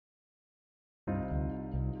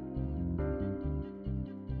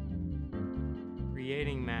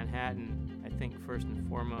Creating Manhattan, I think first and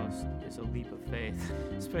foremost, is a leap of faith,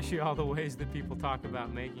 especially all the ways that people talk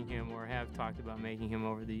about making him or have talked about making him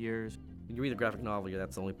over the years. When you read the graphic novel,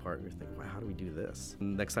 that's the only part where you're thinking, wow, how do we do this?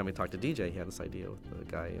 And the next time we talked to DJ, he had this idea with a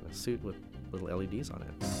guy in a suit with little LEDs on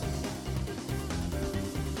it.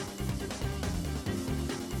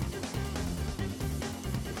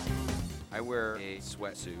 I wear a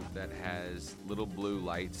sweatsuit that has little blue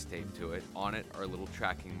lights taped to it. On it are little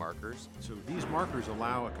tracking markers. So these markers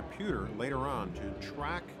allow a computer later on to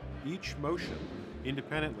track each motion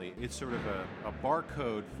independently. It's sort of a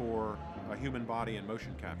barcode for a human body and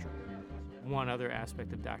motion capture. One other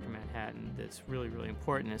aspect of Dr. Manhattan that's really, really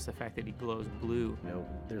important is the fact that he glows blue.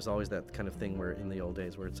 There's always that kind of thing where in the old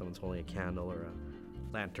days where someone's holding a candle or a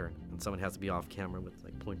lantern and someone has to be off camera with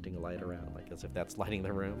pointing a light around as if that's lighting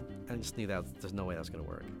the room. And I just knew that there's no way that's going to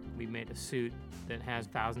work. We made a suit that has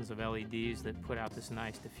thousands of LEDs that put out this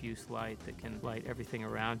nice diffuse light that can light everything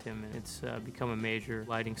around him, and it's become a major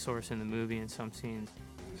lighting source in the movie in some scenes.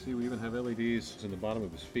 See, we even have LEDs in the bottom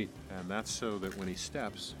of his feet, and that's so that when he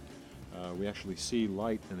steps, we actually see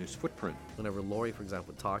light in his footprint. Whenever Laurie, for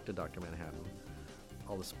example, would talk to Dr. Manhattan,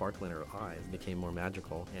 all the sparkle in her eyes became more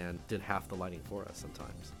magical and did half the lighting for us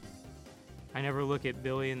sometimes. I never look at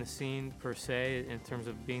Billy in the scene per se in terms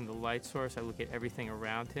of being the light source. I look at everything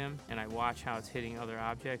around him and I watch how it's hitting other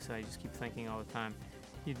objects, and I just keep thinking all the time,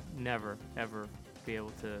 you'd never, ever be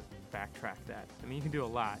able to backtrack that. I mean, you can do a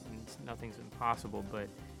lot and nothing's impossible, but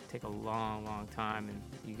take a long, long time and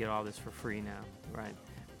you get all this for free now, right?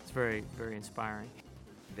 It's very, very inspiring.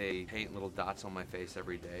 They paint little dots on my face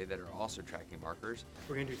every day that are also tracking markers.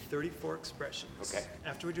 We're going to do 34 expressions. Okay.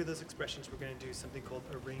 After we do those expressions, we're going to do something called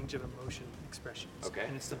a range of emotion expressions. Okay.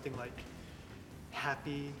 And it's something like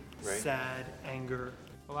happy, Right. sad, anger.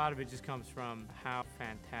 A lot of it just comes from how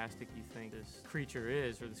fantastic you think this creature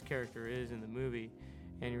is or this character is in the movie,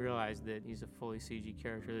 and you realize that he's a fully CG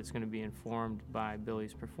character that's going to be informed by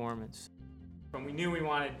Billy's performance. We knew we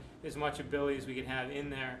wanted as much of Billy as we could have in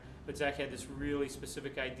there, but Zach had this really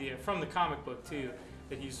specific idea from the comic book too,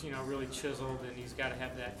 that he's really chiseled and he's got to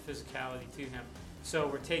have that physicality to him. So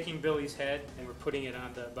we're taking Billy's head and we're putting it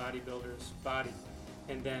on the bodybuilder's body,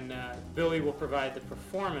 and then Billy will provide the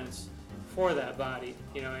performance for that body,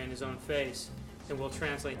 and his own face, and we'll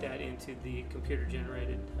translate that into the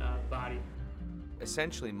computer-generated body.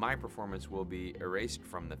 Essentially, my performance will be erased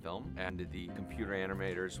from the film, and the computer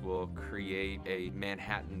animators will create a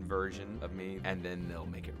Manhattan version of me, and then they'll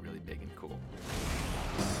make it really big and cool.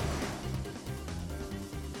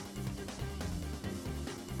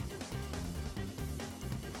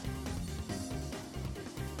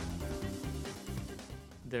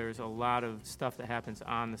 There's a lot of stuff that happens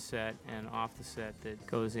on the set and off the set that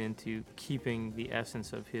goes into keeping the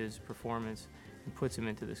essence of his performance and puts him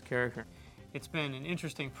into this character. It's been an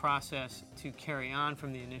interesting process to carry on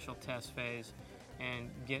from the initial test phase and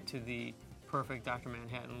get to the perfect Dr.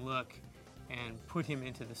 Manhattan look and put him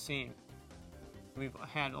into the scene. We've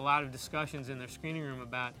had a lot of discussions in their screening room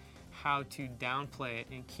about how to downplay it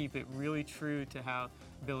and keep it really true to how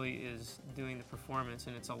Billy is doing the performance,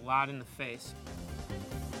 and it's a lot in the face.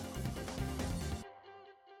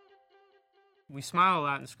 We smile a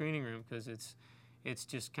lot in the screening room because it's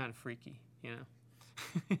just kind of freaky,